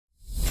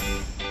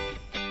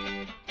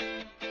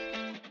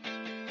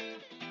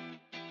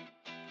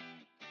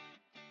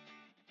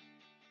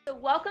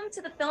welcome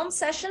to the Film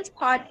Sessions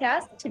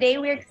podcast. Today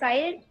we're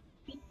excited to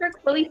feature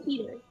Chloe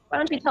Peters. Why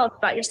don't you tell us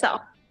about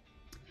yourself?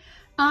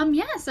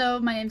 So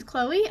my name's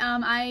Chloe.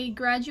 I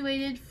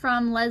graduated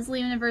from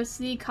Lesley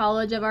University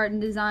College of Art and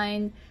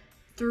Design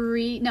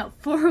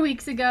 4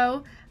 weeks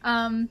ago,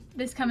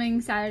 this coming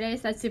Saturday,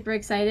 so that's super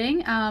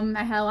exciting.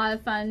 I had a lot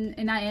of fun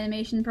in that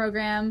animation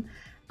program.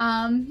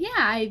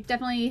 I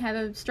definitely have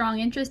a strong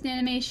interest in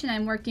animation.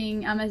 I'm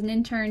working as an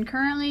intern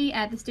currently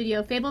at the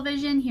studio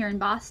Fablevision here in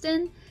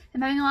Boston. I'm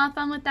having a lot of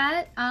fun with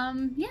that.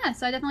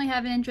 So I definitely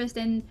have an interest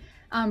in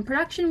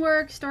production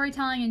work,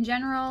 storytelling in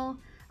general.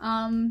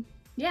 And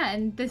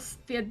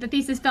the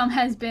thesis film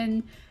has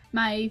been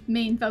my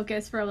main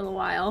focus for a little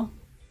while.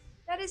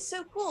 That is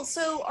so cool.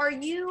 So are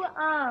you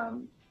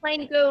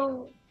planning to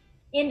go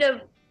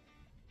into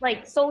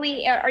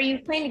solely, are you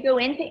planning to go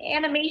into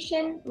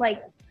animation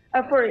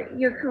for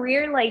your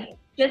career, like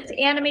just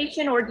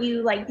animation, or do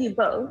you do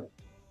both?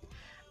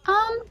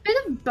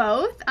 Bit of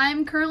both.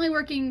 I'm currently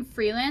working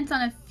freelance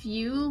on a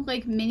few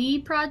mini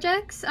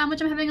projects,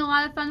 which I'm having a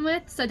lot of fun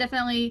with. So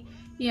definitely,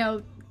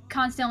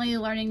 constantly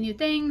learning new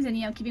things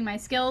and keeping my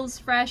skills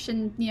fresh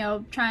and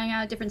trying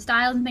out different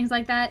styles and things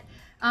like that.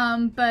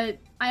 But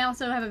I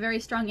also have a very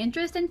strong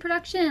interest in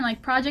production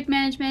and project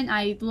management.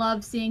 I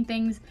love seeing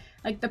things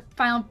like the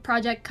final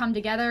project come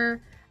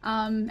together,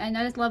 and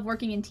I just love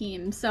working in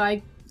teams. So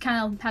I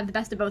kind of have the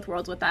best of both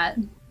worlds with that.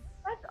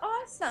 That's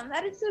awesome.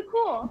 That is so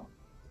cool.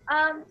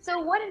 So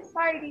what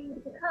inspired you to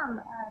become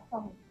a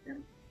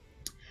filmmaker?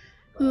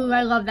 Ooh,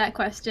 I love that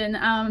question,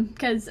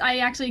 because I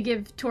actually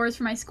give tours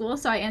for my school,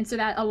 so I answer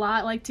that a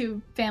lot,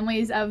 to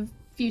families of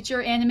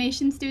future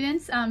animation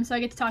students, so I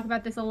get to talk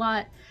about this a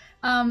lot.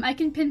 I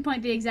can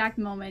pinpoint the exact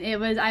moment.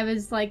 I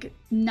was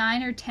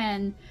 9 or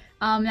 10,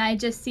 and I had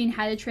just seen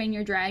How to Train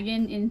Your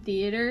Dragon in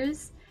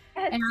theaters,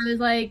 and I was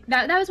like,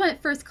 that was when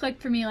it first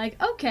clicked for me,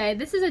 okay,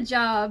 this is a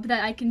job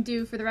that I can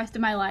do for the rest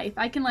of my life.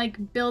 I can,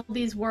 build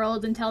these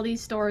worlds and tell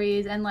these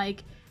stories and,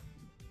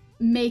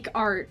 make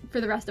art for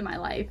the rest of my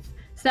life.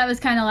 So that was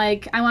kind of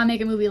I want to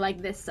make a movie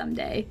like this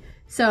someday.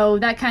 So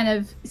that kind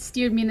of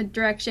steered me in the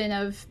direction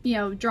of,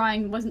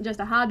 drawing wasn't just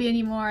a hobby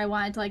anymore. I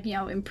wanted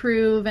to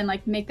improve and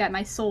make that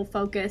my sole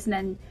focus. And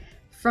then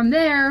from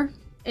there,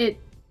 it,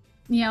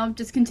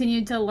 just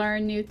continued to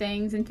learn new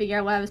things and figure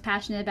out what I was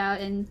passionate about.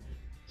 And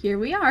here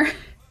we are.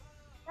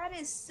 That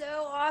is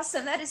so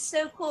awesome. That is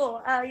so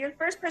cool. You're the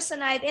first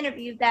person I've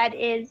interviewed that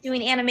is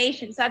doing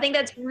animation. So I think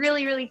that's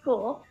really, really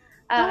cool.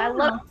 I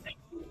love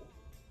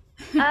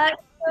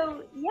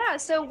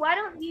So why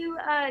don't you,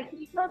 can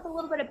you tell us a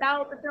little bit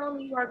about the film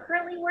you are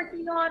currently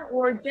working on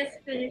or just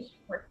finished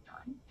working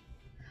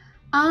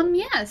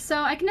on? So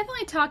I can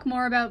definitely talk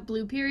more about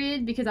Blue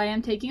Period because I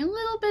am taking a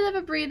little bit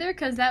of a breather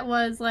because that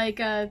was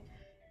a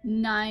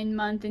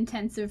 9-month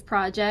intensive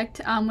project,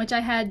 which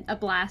I had a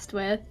blast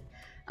with.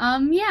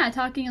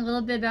 Talking a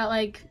little bit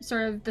about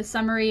sort of the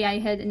summary I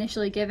had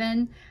initially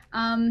given.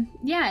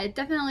 It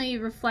definitely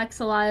reflects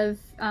a lot of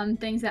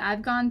things that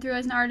I've gone through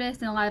as an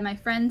artist and a lot of my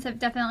friends have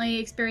definitely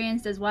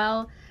experienced as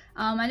well.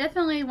 I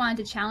definitely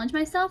wanted to challenge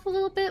myself a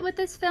little bit with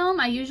this film.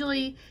 I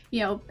usually,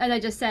 as I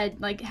just said,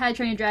 How to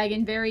Train Your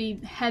Dragon, very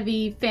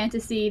heavy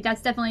fantasy.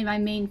 That's definitely my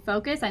main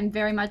focus. I'm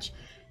very much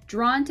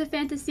drawn to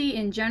fantasy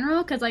in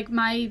general because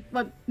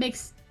what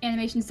makes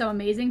animation so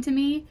amazing to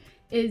me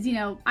is,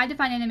 I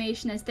define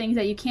animation as things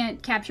that you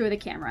can't capture with a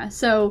camera.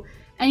 So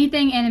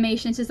anything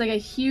animation, it's just a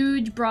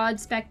huge broad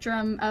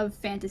spectrum of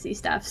fantasy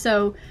stuff.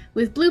 So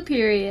with Blue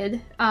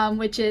Period,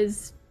 which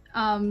is,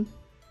 I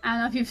don't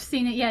know if you've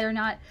seen it yet or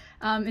not,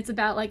 it's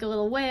about a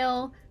little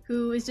whale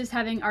who is just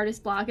having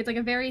artist block. It's a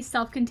very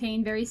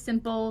self-contained, very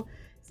simple,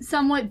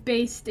 somewhat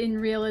based in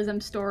realism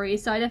story.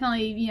 So I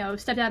definitely,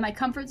 stepped out of my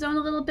comfort zone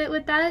a little bit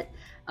with that.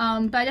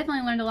 But I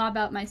definitely learned a lot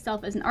about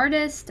myself as an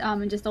artist,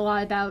 and just a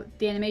lot about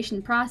the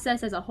animation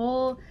process as a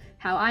whole,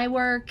 how I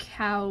work,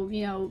 how,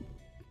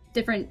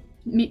 different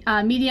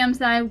mediums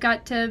that I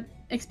got to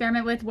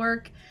experiment with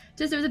work.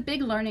 Just, it was a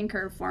big learning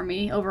curve for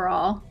me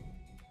overall.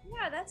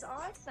 Yeah, that's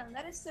awesome.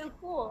 That is so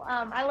cool.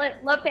 I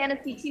love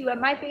fantasy too.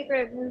 My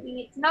favorite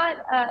movie, it's not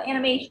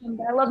animation,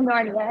 but I love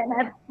Narnia, and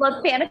I've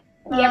loved fantasy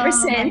ever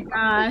since. Oh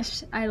my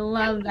gosh, I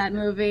love that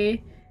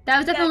movie. That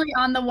was definitely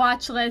on the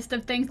watch list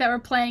of things that were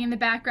playing in the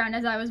background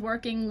as I was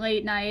working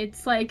late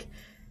nights.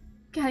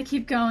 Gotta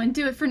keep going.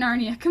 Do it for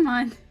Narnia. Come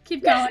on,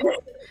 keep going.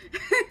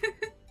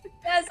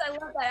 Yes, I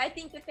love that. I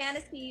think the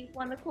fantasy,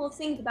 one of the coolest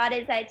things about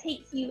it is that it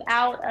takes you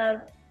out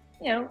of,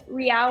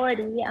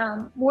 reality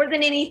more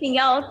than anything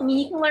else. I mean,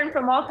 you can learn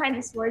from all kinds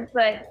of stories,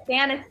 but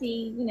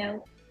fantasy,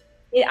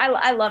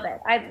 I love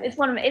it. It's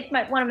one of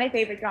my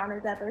favorite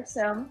genres ever.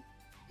 So,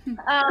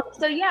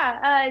 so you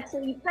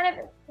kind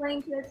of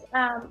explained to us,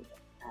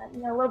 a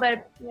little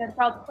bit,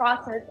 about the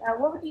process.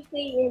 What would you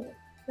say is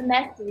the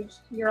message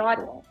to your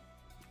audience?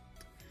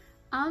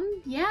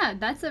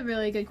 That's a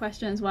really good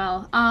question as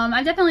well.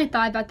 I've definitely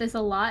thought about this a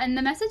lot, and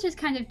the message has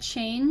kind of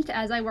changed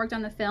as I worked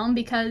on the film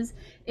because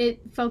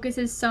it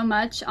focuses so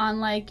much on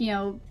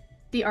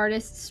the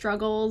artist's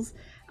struggles,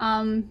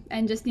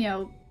 and just,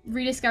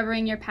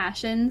 rediscovering your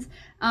passions,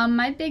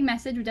 my big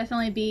message would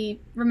definitely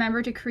be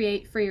remember to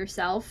create for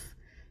yourself,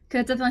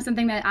 because it's definitely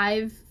something that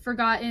I've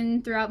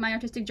forgotten throughout my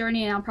artistic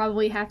journey, and I'll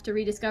probably have to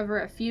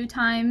rediscover a few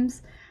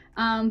times.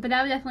 But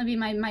that would definitely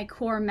be my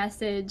core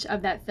message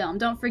of that film.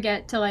 Don't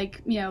forget to,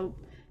 like,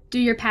 do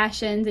your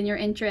passions and your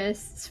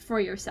interests for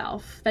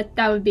yourself.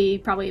 That would be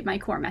probably my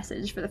core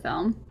message for the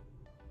film.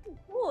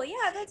 Cool.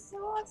 Yeah, that's so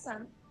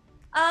awesome.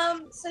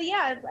 So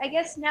yeah, I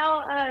guess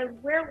now,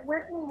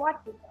 where can we watch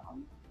the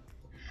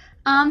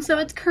film? So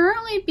it's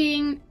currently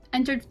being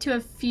entered to a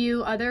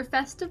few other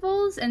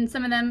festivals, and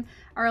some of them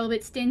are a little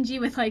bit stingy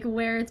with like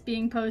where it's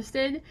being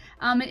posted.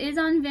 It is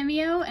on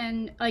Vimeo,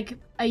 and like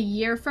a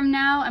year from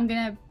now, I'm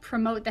gonna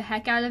promote the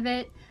heck out of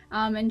it,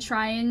 and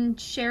try and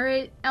share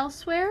it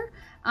elsewhere.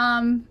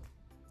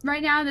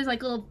 Right now, there's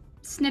like little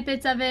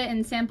snippets of it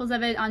and samples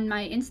of it on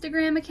my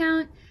Instagram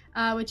account,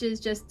 which is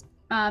just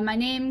my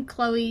name,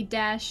 Chloe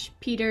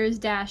Peters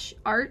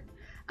art.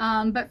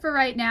 But for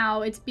right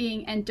now, it's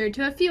being entered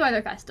to a few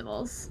other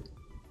festivals.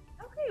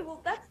 Okay,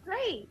 well that's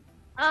great.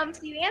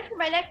 So you answered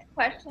my next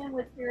question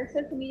with your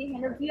social media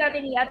handle. Do you have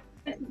any others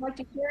you'd like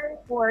to share,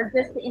 or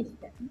just the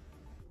Instagram?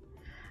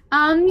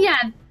 Yeah,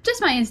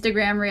 just my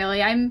Instagram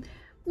really.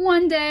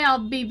 One day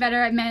I'll be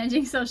better at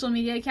managing social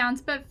media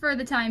accounts, but for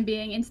the time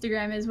being,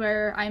 Instagram is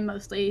where I'm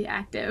mostly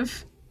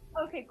active.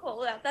 Okay,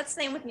 cool. Yeah, that's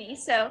the same with me.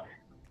 So,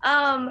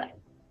 um,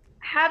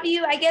 have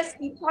you? I guess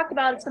you talked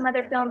about some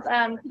other films.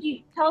 Could you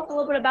tell us a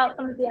little bit about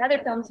some of the other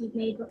films you've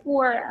made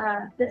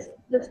before this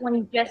one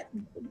you just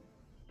made?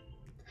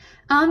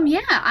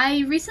 Yeah,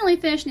 I recently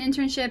finished an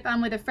internship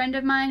with a friend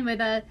of mine with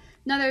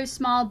another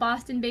small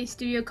Boston-based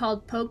studio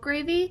called Poke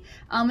Gravy.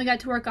 We got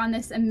to work on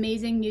this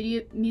amazing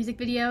music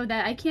video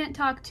that I can't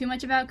talk too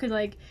much about because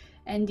like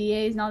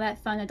NDAs and all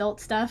that fun adult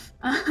stuff.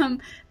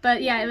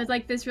 But yeah, it was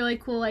like this really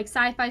cool like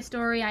sci-fi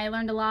story. I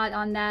learned a lot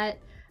on that.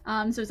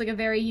 So it's like a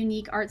very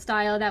unique art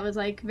style that was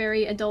like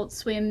very Adult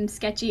Swim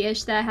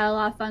sketchy-ish that I had a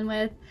lot of fun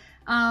with.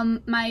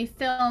 My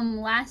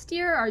film last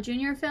year, our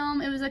junior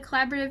film, it was a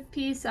collaborative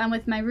piece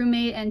with my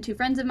roommate and two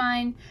friends of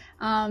mine.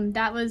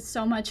 That was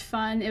so much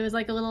fun. It was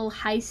like a little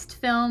heist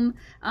film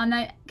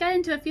that got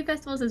into a few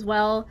festivals as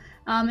well.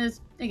 It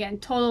was, again,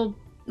 total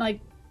like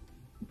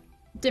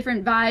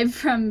different vibe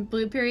from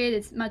Blue Period.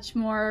 It's much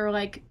more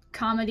like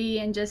comedy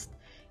and just,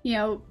 you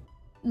know,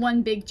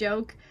 one big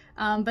joke.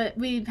 But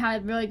we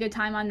had a really good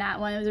time on that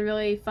one. It was a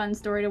really fun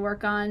story to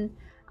work on.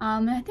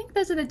 And I think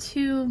those are the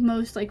two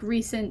most like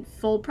recent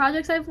full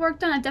projects I've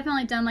worked on. I've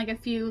definitely done like a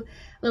few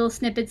little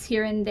snippets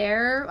here and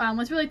there.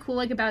 What's really cool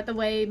like about the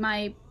way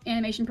my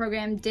animation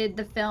program did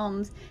the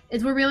films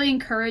is we're really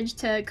encouraged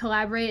to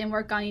collaborate and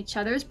work on each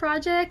other's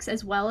projects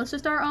as well as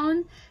just our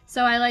own.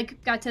 So I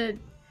like got to,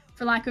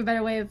 for lack of a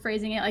better way of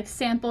phrasing it, like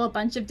sample a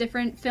bunch of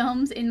different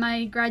films in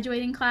my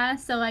graduating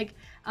class. So like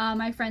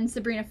my friend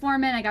Sabrina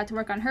Foreman, I got to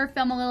work on her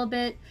film a little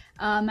bit.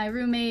 My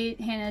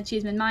roommate Hannah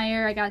Cheeseman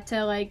Meyer, I got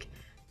to like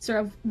sort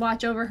of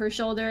watch over her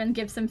shoulder and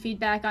give some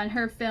feedback on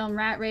her film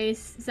Rat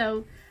Race.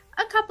 So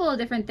a couple of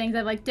different things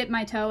I've like dipped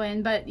my toe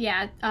in, but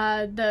yeah,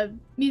 the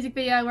music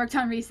video I worked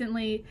on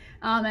recently,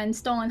 and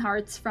Stolen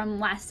Hearts from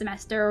last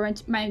semester were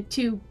my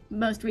two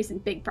most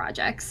recent big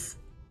projects.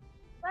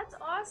 That's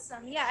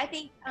awesome. Yeah, I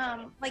think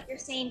like you're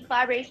saying,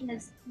 collaboration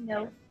is,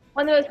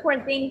 one of those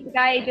important things. The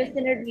guy I just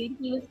interviewed,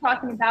 he was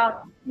talking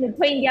about,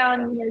 putting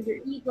down, your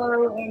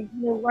ego and,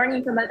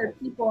 learning from other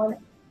people. And,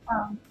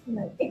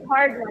 it's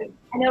hard. Like,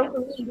 I know for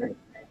me,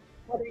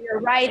 whether you're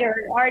a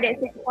writer or artist,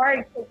 it's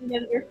hard because,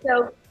 you're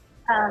so,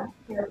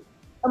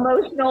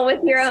 emotional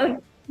with your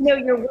own,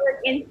 your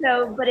work. And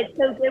so, but it's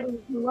so good when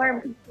you can learn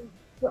because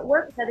what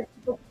works with other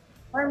people,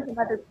 learn from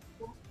other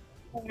people.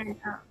 And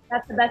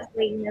that's the best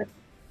way,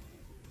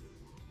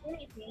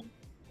 anything.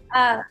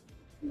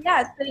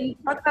 Yeah, so you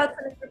talk about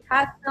some of your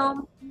past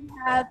films. Do you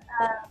have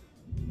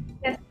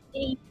just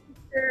any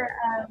future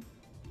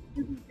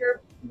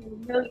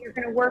movies you're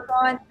going to work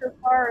on so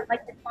far or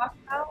like to talk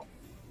about?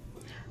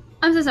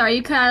 I'm so sorry,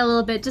 you cut out a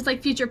little bit. Just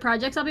like future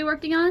projects I'll be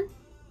working on?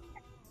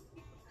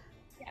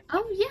 Yeah.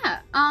 Oh yeah.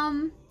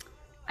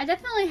 I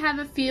definitely have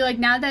a few like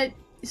now that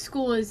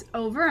school is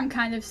over, I'm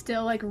kind of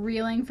still like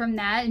reeling from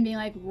that and being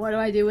like, what do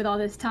I do with all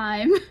this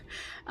time?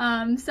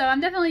 So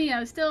I'm definitely,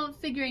 still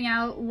figuring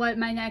out what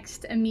my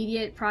next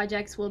immediate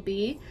projects will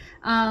be.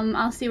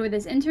 I'll see where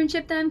this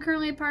internship that I'm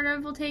currently a part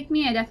of will take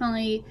me. I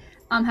definitely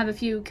have a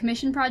few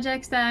commission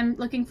projects that I'm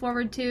looking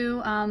forward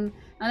to. I'll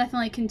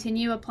definitely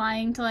continue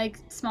applying to like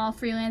small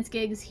freelance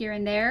gigs here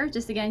and there,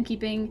 just again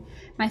keeping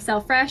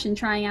myself fresh and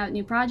trying out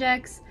new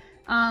projects.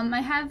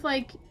 I have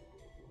like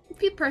a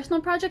few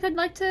personal projects I'd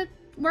like to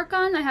work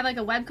on. I have like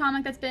a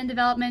webcomic that's been in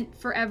development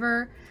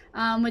forever,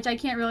 which I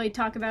can't really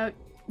talk about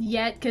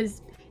yet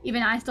because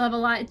even I still have a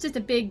lot. It's just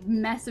a big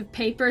mess of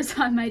papers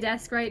on my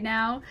desk right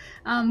now.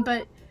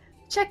 But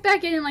check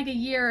back in like a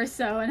year or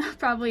so and I'll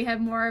probably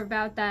have more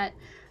about that.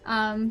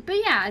 But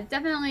yeah,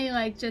 definitely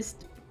like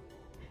just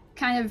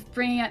kind of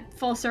bringing it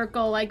full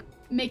circle, like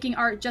making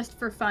art just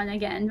for fun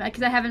again,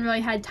 because I haven't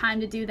really had time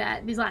to do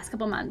that these last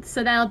couple months.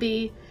 So that'll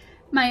be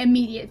my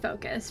immediate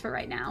focus for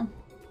right now.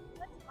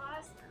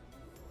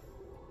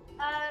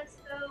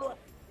 So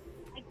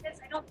I guess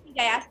I don't think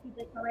I asked you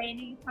this already. I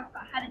know you talked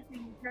about how to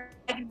train your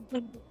dragon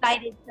when you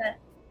decided to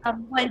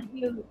want to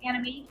do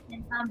animation. Do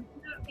you have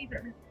a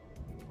favorite movie?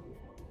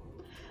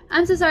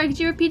 I'm so sorry, could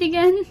you repeat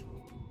again?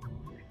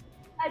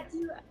 Do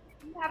you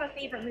have a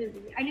favorite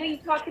movie? I know you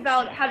talked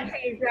about How to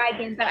Train Your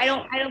Dragon, but I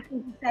don't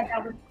think you said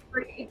that was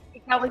if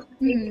that was your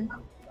favorite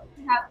movie.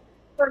 You have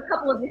for a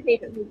couple of your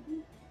favorite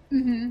movies.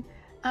 Mm-hmm.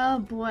 Oh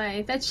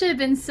boy, that should have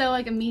been so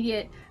like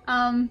immediate.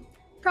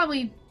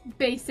 Probably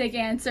basic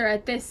answer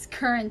at this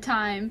current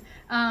time.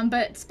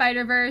 But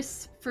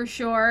Spider-Verse for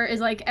sure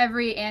is like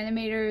every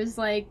animator's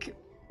like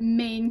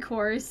main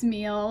course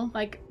meal.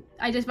 Like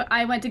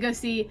I went to go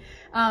see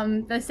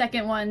the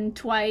second one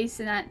twice,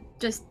 and that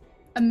just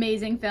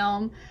amazing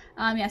film.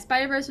 Yeah,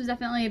 Spider-Verse was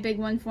definitely a big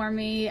one for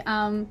me.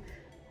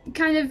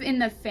 Kind of in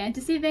the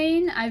fantasy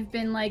vein, I've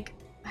been like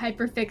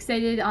hyper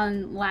fixated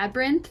on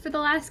Labyrinth for the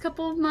last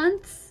couple of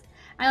months.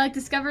 I like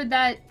discovered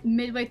that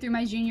midway through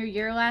my junior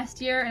year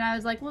last year, and I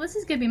was like, well, this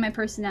is gonna be my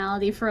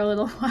personality for a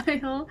little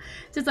while.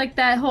 Just like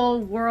that whole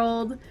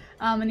world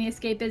and the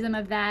escapism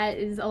of that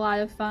is a lot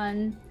of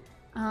fun.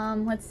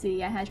 Let's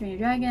see, I had Train Your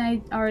Dragon,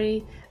 I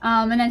already,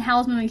 and then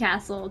Howl's Moving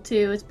Castle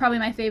too. It's probably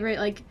my favorite.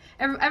 Like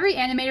every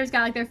animator's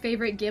got like their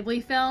favorite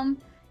Ghibli film,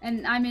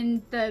 and I'm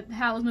in the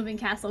Howl's Moving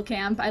Castle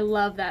camp. I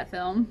love that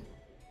film.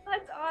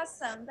 That's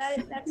awesome.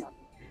 That's awesome.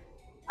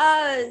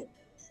 Uh,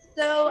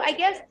 so I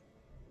guess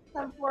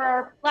for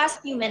our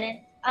last few minutes,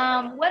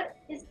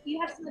 do you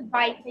have some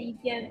advice that you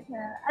give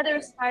to other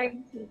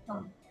aspiring to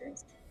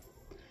filmmakers?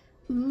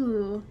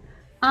 Ooh.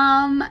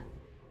 Um,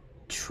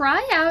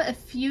 Try out a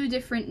few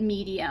different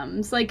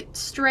mediums. Like,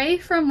 stray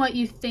from what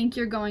you think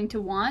you're going to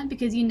want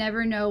because you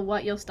never know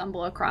what you'll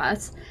stumble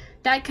across.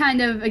 That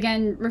kind of,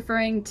 again,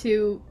 referring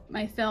to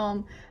my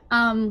film.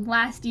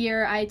 Last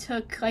year, I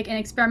took like an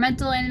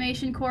experimental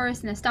animation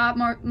course and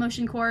a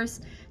motion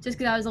course just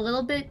because I was a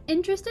little bit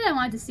interested. I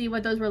wanted to see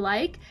what those were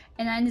like,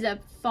 and I ended up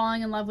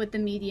falling in love with the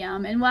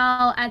medium. And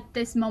while at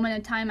this moment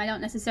in time, I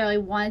don't necessarily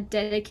want to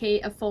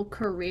dedicate a full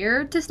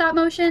career to stop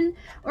motion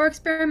or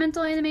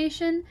experimental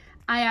animation,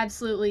 I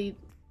absolutely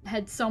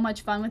had so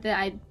much fun with it.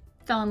 I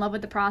fell in love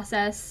with the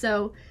process.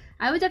 So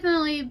I would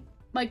definitely,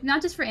 like,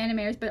 not just for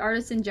animators, but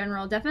artists in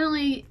general,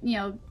 definitely,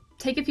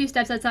 take a few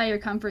steps outside your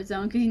comfort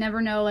zone because you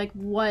never know, like,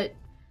 what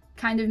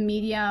kind of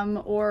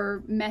medium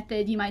or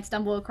method you might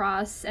stumble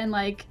across. And,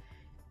 like,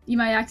 you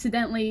might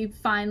accidentally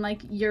find,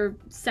 like, your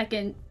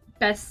second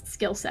best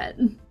skill set.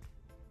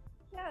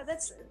 Yeah,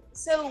 that's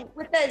so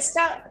with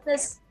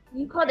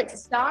you called it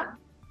stock?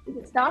 Is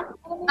it stock?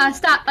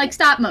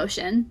 Stop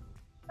motion.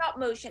 Stop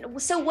motion.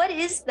 So what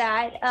is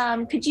that?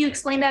 Could you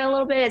explain that a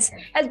little bit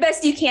as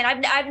best you can?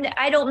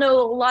 I don't know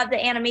a lot of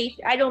the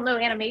animation. I don't know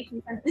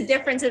animation, the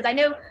differences. I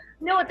know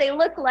what they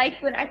look like,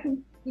 but I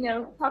can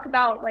talk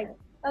about like,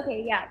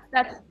 okay, yeah,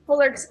 that's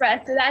Polar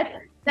Express. So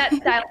that's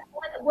style.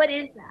 What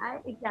is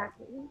that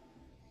exactly?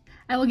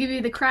 I will give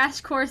you the crash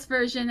course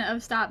version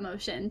of stop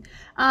motion.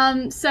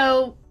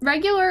 So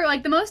regular,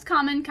 like the most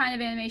common kind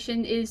of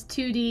animation is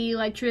 2D,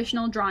 like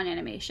traditional drawn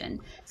animation.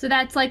 So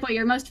that's like what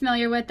you're most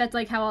familiar with. That's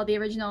like how all the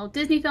original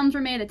Disney films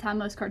were made. That's how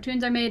most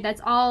cartoons are made.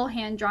 That's all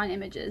hand-drawn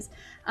images.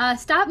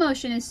 Stop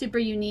motion is super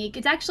unique.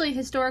 It's actually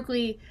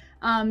historically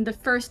the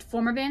first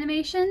form of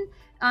animation.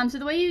 So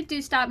the way you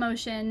do stop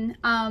motion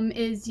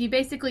is you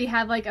basically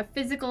have like a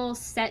physical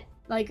set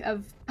like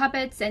of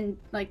puppets and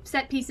like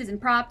set pieces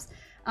and props.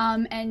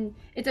 And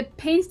it's a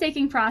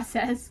painstaking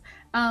process,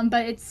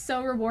 but it's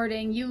so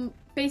rewarding. The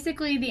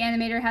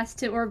animator has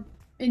to, or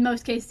in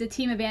most cases, a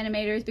team of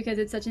animators because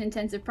it's such an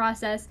intensive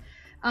process.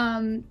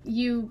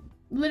 You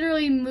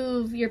literally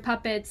move your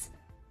puppets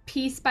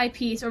piece by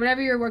piece or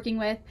whatever you're working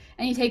with,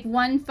 and you take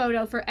one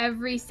photo for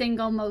every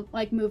single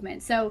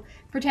movement. So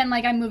pretend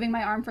like I'm moving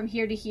my arm from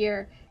here to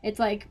here. It's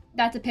like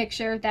that's a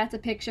picture, that's a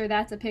picture,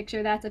 that's a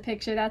picture, that's a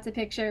picture, that's a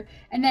picture,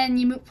 and then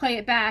you play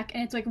it back,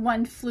 and it's like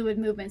one fluid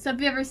movement. So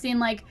if you've ever seen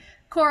like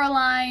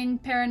Coraline,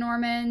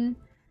 Paranorman,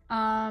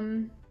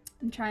 I'm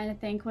trying to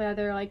think what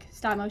other like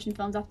stop motion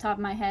films off the top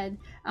of my head.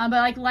 But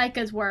like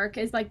Leica's work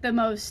is like the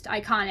most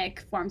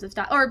iconic forms of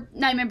stop, or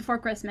Nightmare Before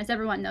Christmas.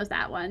 Everyone knows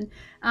that one.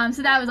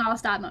 So that was all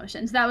stop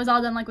motion. So that was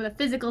all done like with a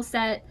physical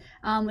set,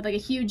 with like a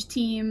huge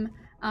team.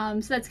 So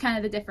that's kind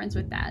of the difference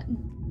with that.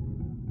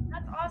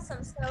 That's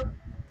awesome. So,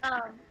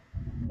 I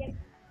guess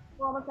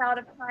we're almost out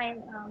of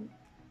time.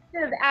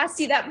 Should have asked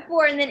you that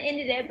before and then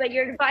ended it. But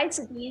your advice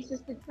would be is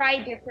just to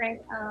try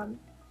different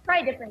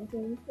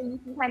things, so you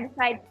can kind of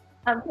decide.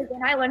 Because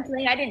when I learned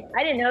something, I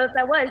didn't know if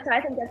that was, so I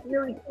think that's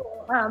really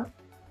cool.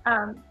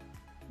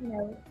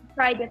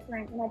 Try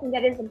different, and I think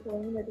that is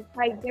important. To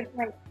try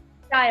different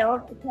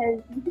styles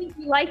because you think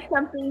you like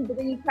something, but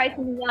then you try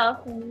something else,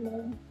 and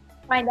you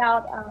find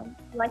out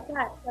you like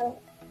that. So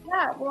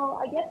yeah,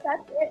 well, I guess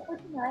that's it for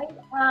tonight.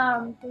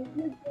 Thank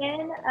you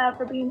again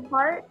for being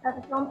part of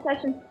the Film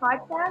Sessions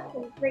podcast. It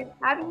was great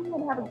having you,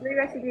 and have a great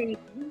rest of your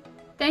evening.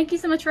 Thank you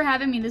so much for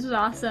having me. This was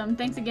awesome.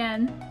 Thanks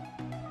again.